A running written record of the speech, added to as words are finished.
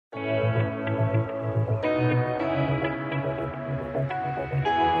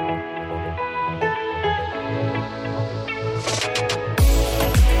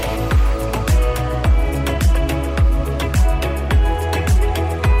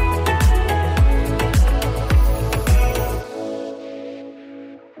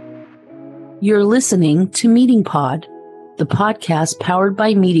You're listening to Meeting Pod, the podcast powered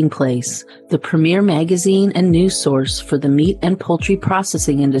by Meeting Place, the premier magazine and news source for the meat and poultry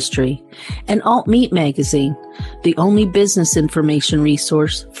processing industry, and Alt Meat Magazine, the only business information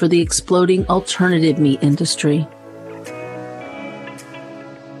resource for the exploding alternative meat industry.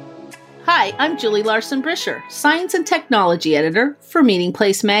 Hi, I'm Julie Larson-Brisher, Science and Technology Editor for Meeting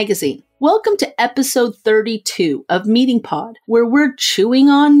Place Magazine. Welcome to episode 32 of Meeting Pod, where we're chewing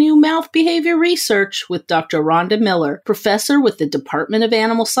on new mouth behavior research with Dr. Rhonda Miller, professor with the Department of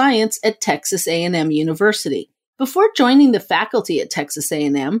Animal Science at Texas A&M University. Before joining the faculty at Texas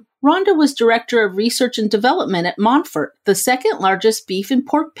A&M, Rhonda was Director of Research and Development at Monfort, the second largest beef and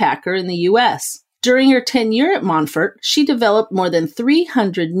pork packer in the U.S. During her tenure at Monfort, she developed more than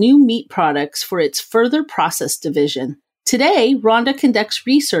 300 new meat products for its further process division. Today, Rhonda conducts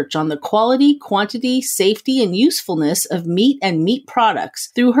research on the quality, quantity, safety, and usefulness of meat and meat products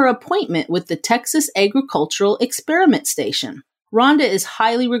through her appointment with the Texas Agricultural Experiment Station. Rhonda is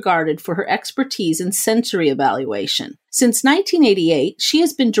highly regarded for her expertise in sensory evaluation. Since 1988, she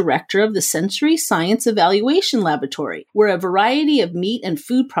has been director of the Sensory Science Evaluation Laboratory, where a variety of meat and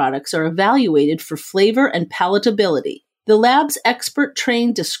food products are evaluated for flavor and palatability. The lab's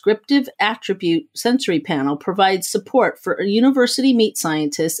expert-trained descriptive attribute sensory panel provides support for university meat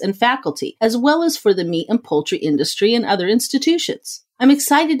scientists and faculty, as well as for the meat and poultry industry and other institutions. I'm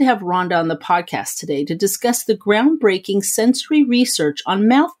excited to have Rhonda on the podcast today to discuss the groundbreaking sensory research on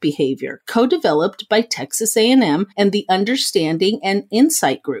mouth behavior, co-developed by Texas A&M and the Understanding and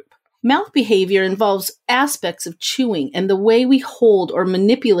Insight Group. Mouth behavior involves aspects of chewing and the way we hold or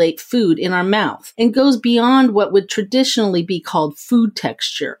manipulate food in our mouth, and goes beyond what would traditionally be called food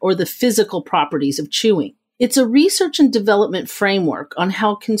texture or the physical properties of chewing. It's a research and development framework on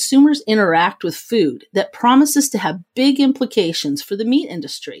how consumers interact with food that promises to have big implications for the meat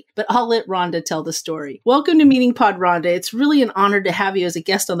industry. But I'll let Rhonda tell the story. Welcome to Meeting Pod, Rhonda. It's really an honor to have you as a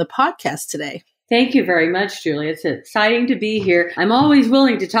guest on the podcast today. Thank you very much, Julie. It's exciting to be here. I'm always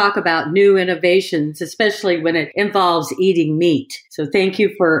willing to talk about new innovations, especially when it involves eating meat. So thank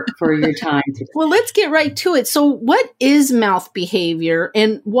you for your time today. Well, let's get right to it. So what is mouth behavior,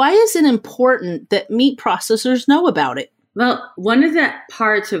 and why is it important that meat processors know about it? Well, one of the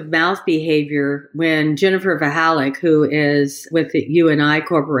parts of mouth behavior, when Jennifer Vahalik, who is with the UNI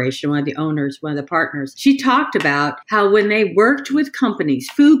Corporation, one of the owners, one of the partners, she talked about how when they worked with companies,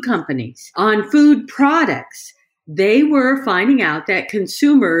 food companies, on food products, they were finding out that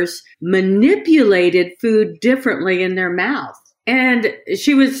consumers manipulated food differently in their mouth. And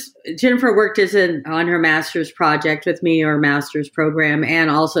Jennifer worked on her master's project with me, or master's program,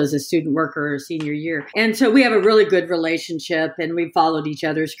 and also as a student worker her senior year. And so we have a really good relationship, and we followed each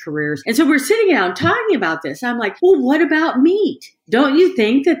other's careers. And so we're sitting down talking about this. I'm like, well, what about meat? Don't you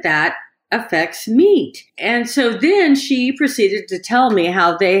think that affects meat? And so then she proceeded to tell me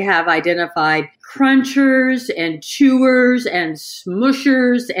how they have identified crunchers and chewers and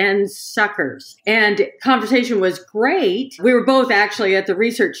smushers and suckers. And conversation was great. We were both actually at the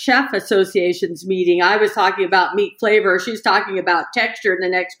Research Chef Association's meeting. I was talking about meat flavor. She was talking about texture in the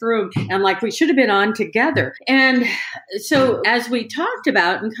next room. And I'm like, we should have been on together. And so as we talked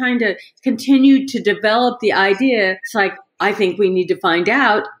about and kind of continued to develop the idea, it's like, I think we need to find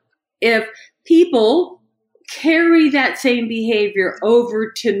out if people carry that same behavior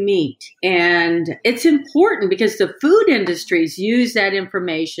over to meat. And it's important because the food industries use that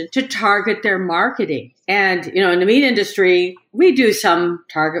information to target their marketing. And, in the meat industry, we do some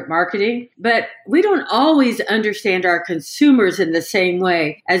target marketing, but we don't always understand our consumers in the same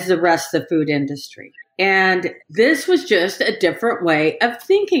way as the rest of the food industry. And this was just a different way of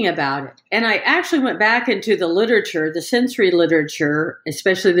thinking about it. And I actually went back into the literature, the sensory literature,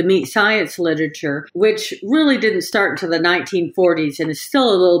 especially the meat science literature, which really didn't start until the 1940s and is still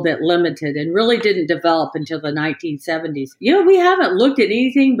a little bit limited and really didn't develop until the 1970s. We haven't looked at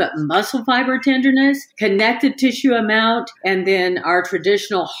anything but muscle fiber tenderness, connective tissue amount, and then our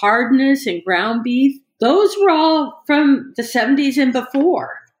traditional hardness and ground beef. Those were all from the 70s and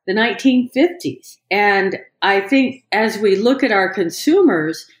before. The 1950s. And I think as we look at our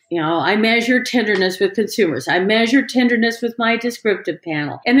consumers, I measure tenderness with consumers. I measure tenderness with my descriptive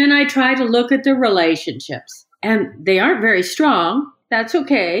panel. And then I try to look at the relationships. And they aren't very strong. That's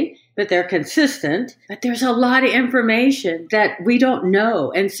okay. But they're consistent. But there's a lot of information that we don't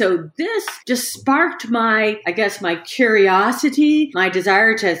know. And so this just sparked my curiosity, my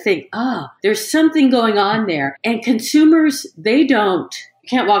desire to think, there's something going on there. And consumers, you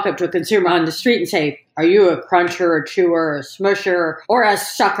can't walk up to a consumer on the street and say, are you a cruncher, a chewer, a smusher, or a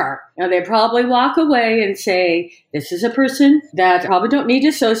sucker? Now, they probably walk away and say, this is a person that I probably don't need to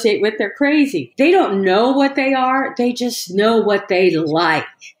associate with. They're crazy. They don't know what they are. They just know what they like.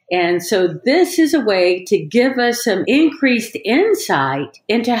 And so this is a way to give us some increased insight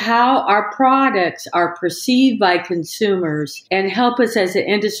into how our products are perceived by consumers and help us as an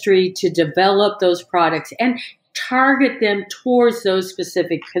industry to develop those products and target them towards those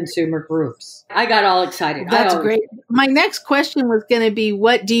specific consumer groups. I got all excited. That's great. My next question was going to be,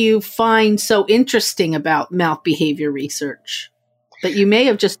 what do you find so interesting about mouth behavior research? But you may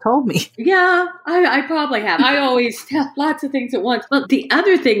have just told me. Yeah, I probably have. I always tell lots of things at once. But the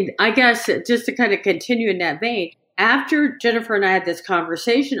other thing, I guess, just to kind of continue in that vein, after Jennifer and I had this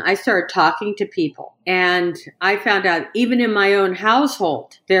conversation, I started talking to people. And I found out even in my own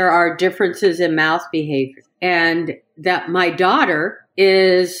household, there are differences in mouth behavior. And that my daughter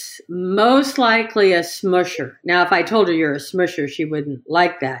is most likely a smusher. Now, if I told her you're a smusher, she wouldn't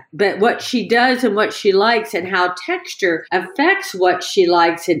like that. But what she does and what she likes and how texture affects what she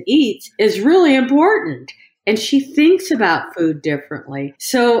likes and eats is really important. And she thinks about food differently.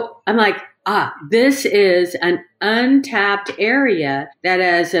 So I'm like, this is an untapped area that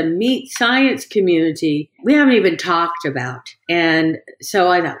as a meat science community, we haven't even talked about. And so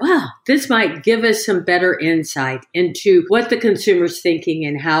I thought, wow, this might give us some better insight into what the consumer's thinking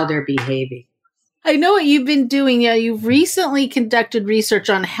and how they're behaving. I know what you've been doing. Yeah, you've recently conducted research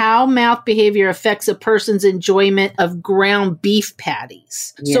on how mouth behavior affects a person's enjoyment of ground beef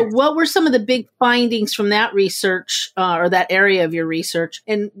patties. Yes. So what were some of the big findings from that research or that area of your research,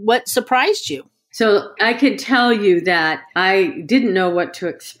 and what surprised you? So I could tell you that I didn't know what to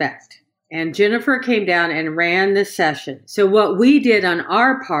expect. And Jennifer came down and ran the session. So what we did on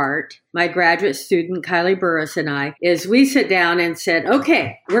our part, my graduate student, Kylie Burris, and I, is we sat down and said,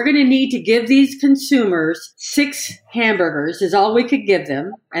 okay, we're going to need to give these consumers 6 hamburgers is all we could give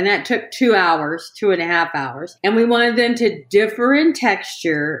them. And that took 2.5 hours. And we wanted them to differ in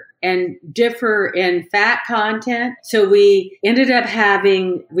texture and differ in fat content. So we ended up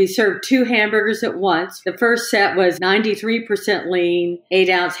we served 2 hamburgers at once. The first set was 93% lean,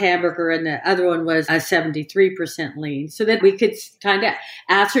 8-ounce hamburger, and the other one was a 73% lean, so that we could kind of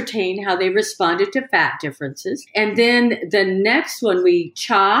ascertain how they responded to fat differences. And then the next one we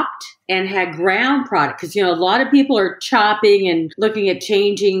chopped and had ground product, because, a lot of people are chopping and looking at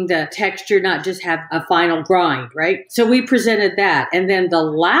changing the texture, not just have a final grind, right? So we presented that. And then the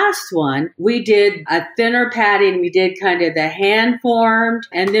last one, we did a thinner patty, and we did kind of the hand-formed,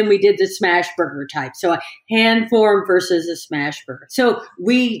 and then we did the smash burger type. So a hand-formed versus a smash burger. So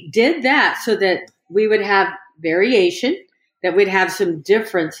we did that so that we would have variation, that we'd have some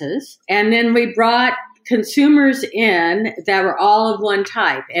differences. And then we brought consumers in that were all of one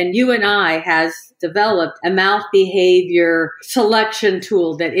type. And UNI has developed a mouth behavior selection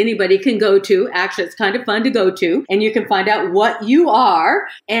tool that anybody can go to. Actually, it's kind of fun to go to, and you can find out what you are.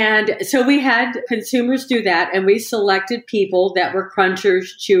 And so we had consumers do that, and we selected people that were crunchers,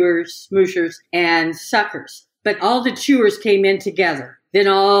 chewers, smooshers, and suckers. But all the chewers came in together. Then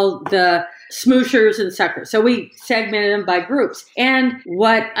all the smooshers and suckers. So we segmented them by groups. And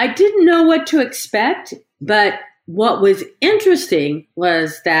what I didn't know what to expect, but what was interesting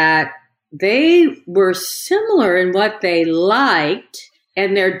was that they were similar in what they liked,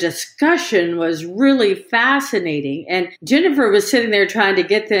 and their discussion was really fascinating. And Jennifer was sitting there trying to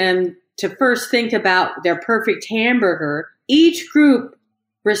get them to first think about their perfect hamburger. Each group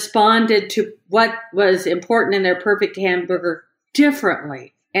responded to what was important in their perfect hamburger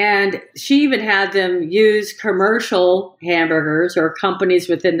differently. And she even had them use commercial hamburgers or companies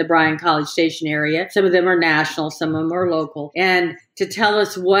within the Bryan College Station area. Some of them are national, some of them are local. And to tell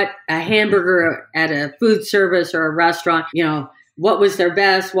us what a hamburger at a food service or a restaurant, what was their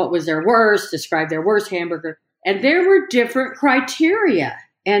best, what was their worst, describe their worst hamburger. And there were different criteria.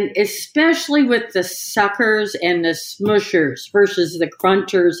 And especially with the suckers and the smushers versus the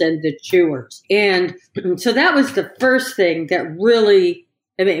crunchers and the chewers. And so that was the first thing that really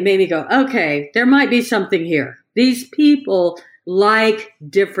made me go, okay, there might be something here. These people like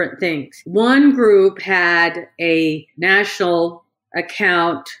different things. One group had a national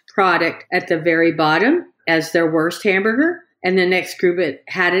account product at the very bottom as their worst hamburger. And the next group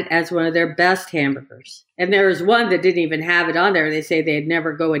had it as one of their best hamburgers. And there was one that didn't even have it on there. They say they'd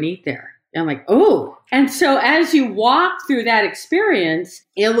never go and eat there. And I'm like, oh. And so as you walk through that experience,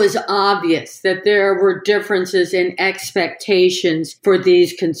 it was obvious that there were differences in expectations for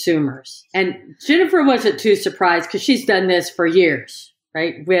these consumers. And Jennifer wasn't too surprised because she's done this for years,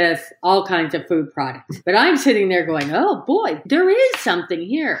 right, with all kinds of food products. But I'm sitting there going, oh boy, there is something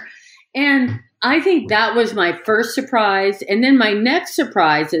here. And I think that was my first surprise. And then my next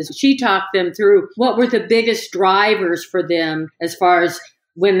surprise is she talked them through what were the biggest drivers for them as far as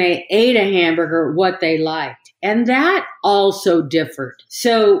when they ate a hamburger, what they liked. And that also differed.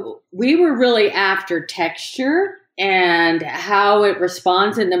 So we were really after texture and how it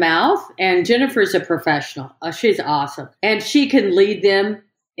responds in the mouth. And Jennifer's a professional. She's awesome. And she can lead them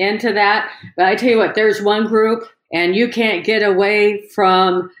into that. But I tell you what, there's one group and you can't get away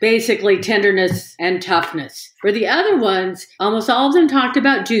from basically tenderness and toughness. For the other ones, almost all of them talked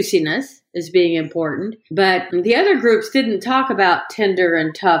about juiciness as being important. But the other groups didn't talk about tender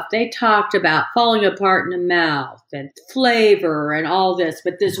and tough. They talked about falling apart in the mouth and flavor and all this.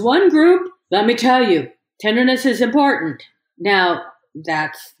 But this one group, let me tell you, tenderness is important. Now,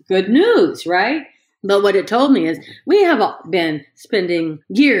 that's good news, right? But what it told me is we have been spending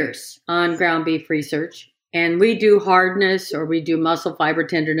years on ground beef research, and we do hardness or we do muscle fiber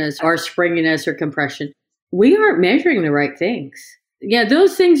tenderness or springiness or compression. We aren't measuring the right things. Yeah,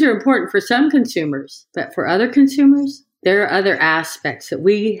 those things are important for some consumers, but for other consumers, there are other aspects that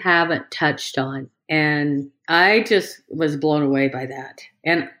we haven't touched on. And I just was blown away by that.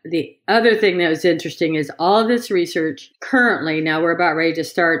 And the other thing that was interesting is all of this research currently, now we're about ready to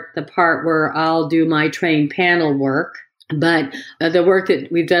start the part where I'll do my trained panel work. But the work that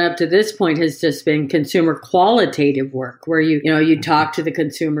we've done up to this point has just been consumer qualitative work where you talk to the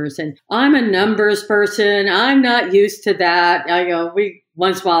consumers. And I'm a numbers person. I'm not used to that. We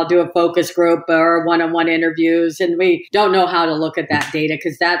once in a while do a focus group or one-on-one interviews, and we don't know how to look at that data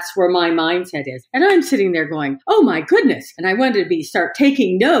because that's where my mindset is. And I'm sitting there going, oh my goodness. And I wanted to start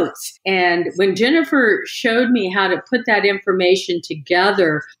taking notes. And when Jennifer showed me how to put that information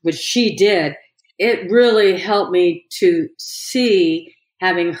together, which she did, it really helped me to see,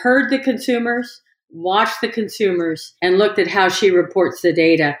 having heard the consumers, watched the consumers, and looked at how she reports the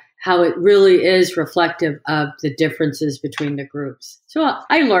data, how it really is reflective of the differences between the groups. So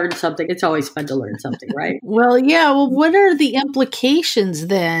I learned something. It's always fun to learn something, right? Well, yeah. Well, what are the implications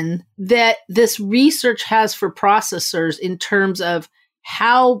then that this research has for processors in terms of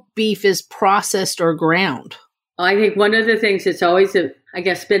how beef is processed or ground? I think one of the things that's always,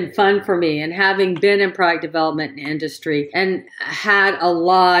 been fun for me, and having been in product development industry and had a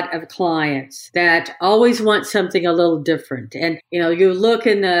lot of clients that always want something a little different. And, you look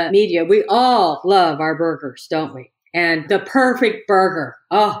in the media, we all love our burgers, don't we? And the perfect burger.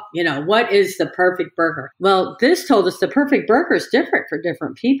 Oh, what is the perfect burger? Well, this told us the perfect burger is different for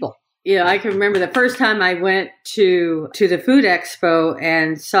different people. I can remember the first time I went to the food expo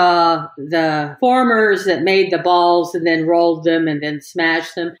and saw the formers that made the balls and then rolled them and then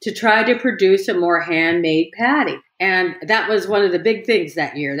smashed them to try to produce a more handmade patty. And that was one of the big things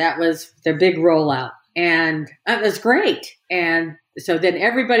that year. That was the big rollout. And that was great. And so then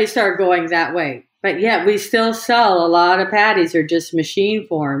everybody started going that way. But yet we still sell a lot of patties are just machine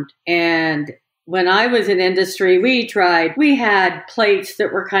formed. And when I was in industry, we had plates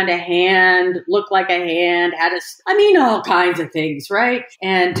that were kind of looked like a hand, all kinds of things, right?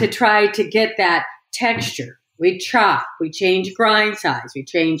 And to try to get that texture, we chop, we change grind size, we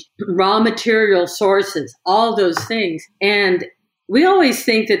change raw material sources, all those things. And we always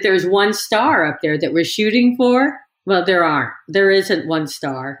think that there's one star up there that we're shooting for. Well, there aren't. There isn't one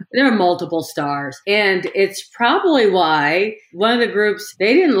star. There are multiple stars. And it's probably why one of the groups,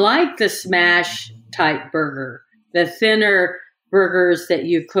 they didn't like the smash type burger, the thinner burgers that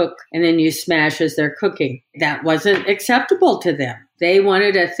you cook and then you smash as they're cooking. That wasn't acceptable to them. They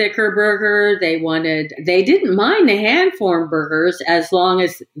wanted a thicker burger. They didn't mind the hand-formed burgers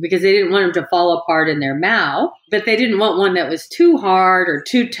because they didn't want them to fall apart in their mouth, but they didn't want one that was too hard or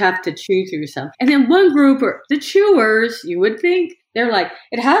too tough to chew through some. And then one group, the chewers, you would think, they're like,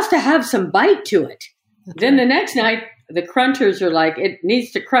 it has to have some bite to it. Then the next night, the crunchers are like, it needs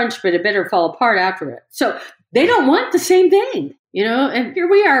to crunch, but it better fall apart after it. So they don't want the same thing. And here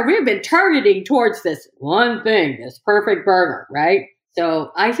we are, we've been targeting towards this one thing, this perfect burger, right?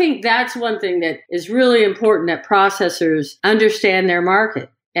 So I think that's one thing that is really important, that processors understand their market.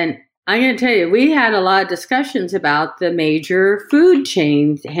 And I'm going to tell you, we had a lot of discussions about the major food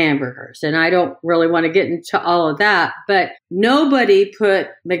chain hamburgers, and I don't really want to get into all of that, but nobody put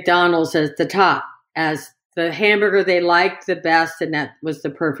McDonald's at the top as the hamburger they liked the best, and that was the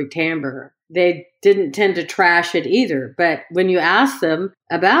perfect hamburger. They didn't tend to trash it either. But when you ask them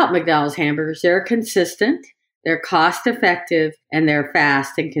about McDonald's hamburgers, they're consistent, they're cost effective, and they're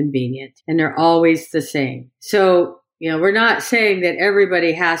fast and convenient. And they're always the same. So, we're not saying that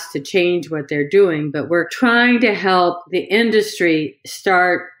everybody has to change what they're doing, but we're trying to help the industry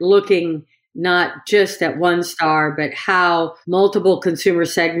start looking not just at one star, but how multiple consumer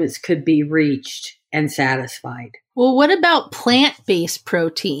segments could be reached and satisfied. Well, what about plant-based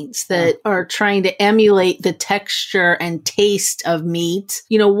proteins that are trying to emulate the texture and taste of meat?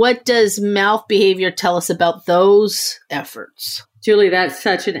 What does mouth behavior tell us about those efforts? Julie, that's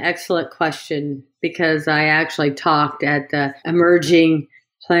such an excellent question because I actually talked at the emerging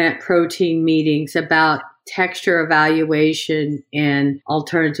plant protein meetings about texture evaluation and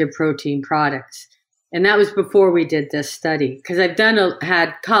alternative protein products. And that was before we did this study because I've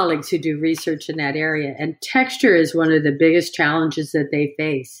had colleagues who do research in that area. And texture is one of the biggest challenges that they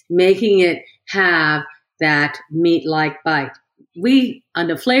face, making it have that meat-like bite. We, on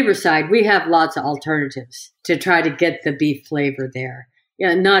the flavor side, we have lots of alternatives to try to get the beef flavor there.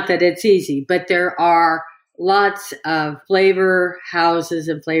 Not that it's easy, but there are lots of flavor houses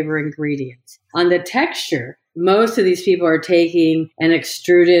and flavor ingredients. On the texture, most of these people are taking an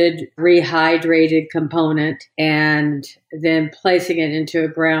extruded, rehydrated component and then placing it into a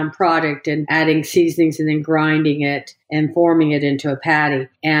ground product and adding seasonings and then grinding it and forming it into a patty.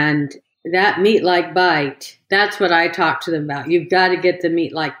 And that meat-like bite, that's what I talk to them about. You've got to get the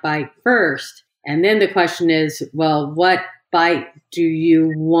meat-like bite first. And then the question is, well, what bite do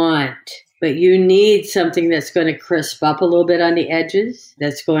you want? But you need something that's going to crisp up a little bit on the edges,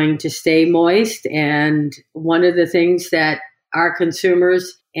 that's going to stay moist. And one of the things that our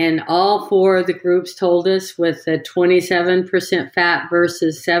consumers and all four of the groups told us with the 27% fat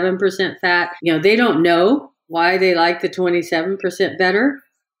versus 7% fat, they don't know why they like the 27% better.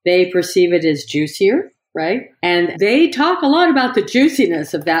 They perceive it as juicier, right? And they talk a lot about the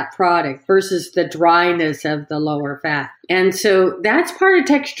juiciness of that product versus the dryness of the lower fat. And so that's part of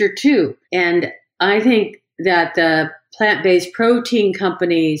texture too. And I think that the plant-based protein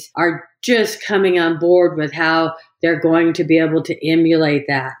companies are just coming on board with how they're going to be able to emulate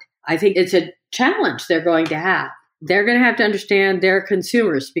that. I think it's a challenge they're going to have. They're going to have to understand their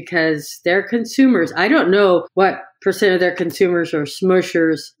consumers because their consumers, I don't know what percent of their consumers are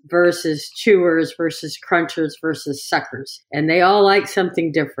smushers versus chewers versus crunchers versus suckers. And they all like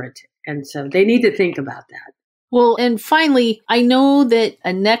something different. And so they need to think about that. Well, and finally, I know that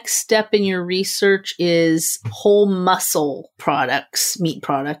a next step in your research is whole muscle products, meat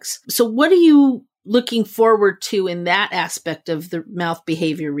products. So what are you looking forward to in that aspect of the mouth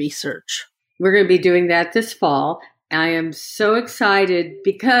behavior research? We're going to be doing that this fall. I am so excited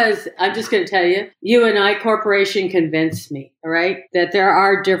because I'm just going to tell you, UNI Corporation convinced me, all right, that there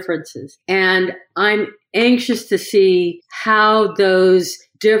are differences. And I'm anxious to see how those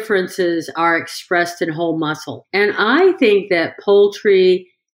differences are expressed in whole muscle. And I think that poultry,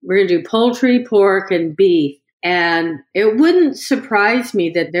 we're going to do poultry, pork, and beef. And it wouldn't surprise me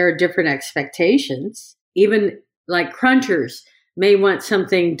that there are different expectations. Even like crunchers may want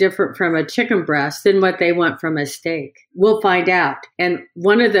something different from a chicken breast than what they want from a steak. We'll find out. And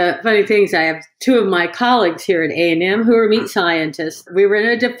one of the funny things, I have two of my colleagues here at A&M who are meat scientists. We were in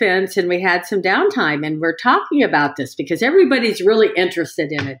a defense and we had some downtime and we're talking about this because everybody's really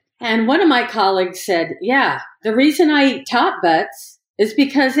interested in it. And one of my colleagues said, yeah, the reason I eat top butts is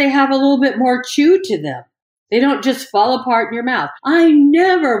because they have a little bit more chew to them. They don't just fall apart in your mouth. I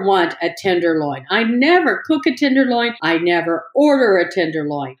never want a tenderloin. I never cook a tenderloin. I never order a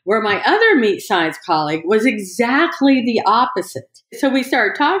tenderloin. Where my other meat science colleague was exactly the opposite. So we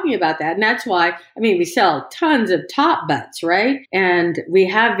started talking about that. And that's why, we sell tons of top butts, right? And we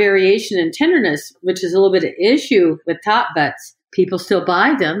have variation in tenderness, which is a little bit of issue with top butts. People still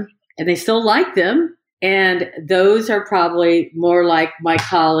buy them and they still like them. And those are probably more like my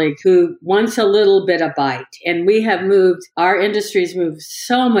colleague who wants a little bit of bite. And our industry's moved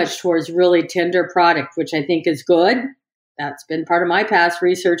so much towards really tender product, which I think is good. That's been part of my past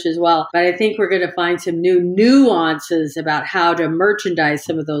research as well. But I think we're going to find some new nuances about how to merchandise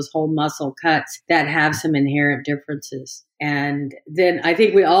some of those whole muscle cuts that have some inherent differences. And then I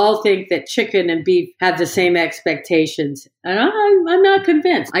think we all think that chicken and beef have the same expectations. And I'm not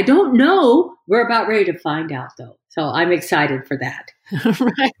convinced. I don't know. We're about ready to find out, though. So I'm excited for that.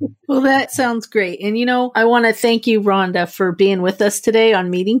 Right. Well, that sounds great. And, I want to thank you, Rhonda, for being with us today on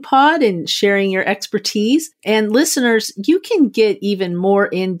Meeting Pod and sharing your expertise. And listeners, you can get even more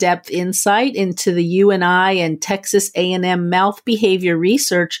in-depth insight into the UNI and Texas A&M mouth behavior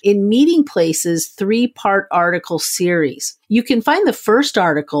research in Meeting Place's 3-part article series. You can find the first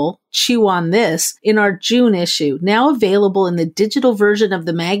article, Chew on This, in our June issue, now available in the digital version of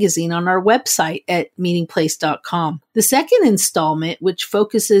the magazine on our website at meetingplace.com. The second installment, which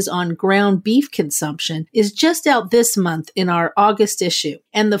focuses on ground beef consumption, is just out this month in our August issue.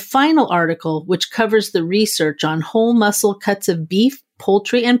 And the final article, which covers the research on whole muscle cuts of beef,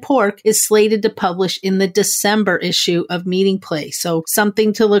 Poultry and Pork is slated to publish in the December issue of Meeting Place. So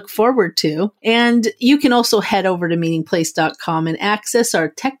something to look forward to. And you can also head over to meetingplace.com and access our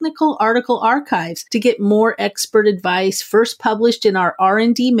technical article archives to get more expert advice first published in our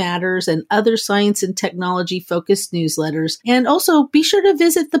R&D Matters and other science and technology focused newsletters. And also be sure to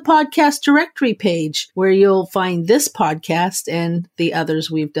visit the podcast directory page where you'll find this podcast and the others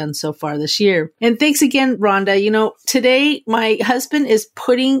we've done so far this year. And thanks again, Rhonda. Today my husband is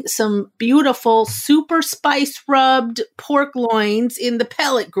putting some beautiful super spice rubbed pork loins in the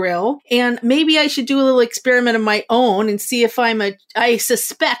pellet grill. And maybe I should do a little experiment of my own and see if I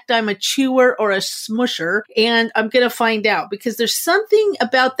suspect I'm a chewer or a smusher. And I'm going to find out because there's something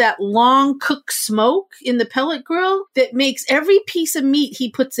about that long cook smoke in the pellet grill that makes every piece of meat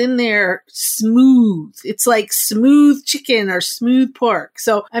he puts in there smooth. It's like smooth chicken or smooth pork.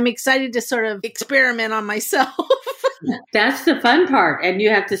 So I'm excited to sort of experiment on myself. That's the fun part. And you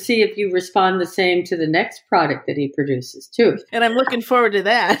have to see if you respond the same to the next product that he produces too. And I'm looking forward to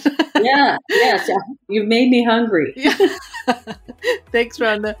that. Yes. You've made me hungry. Yeah. Thanks,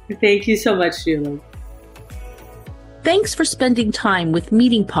 Rhonda. Thank you so much, Julie. Thanks for spending time with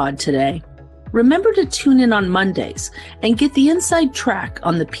Meeting Pod today. Remember to tune in on Mondays and get the inside track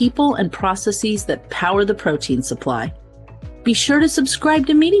on the people and processes that power the protein supply. Be sure to subscribe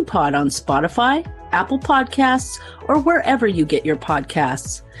to Meeting Pod on Spotify, Apple Podcasts, or wherever you get your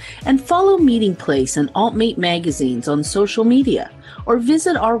podcasts. And follow Meeting Place and AltMate magazines on social media, or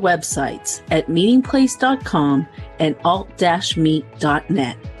visit our websites at meetingplace.com and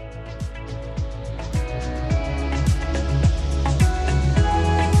alt-meet.net.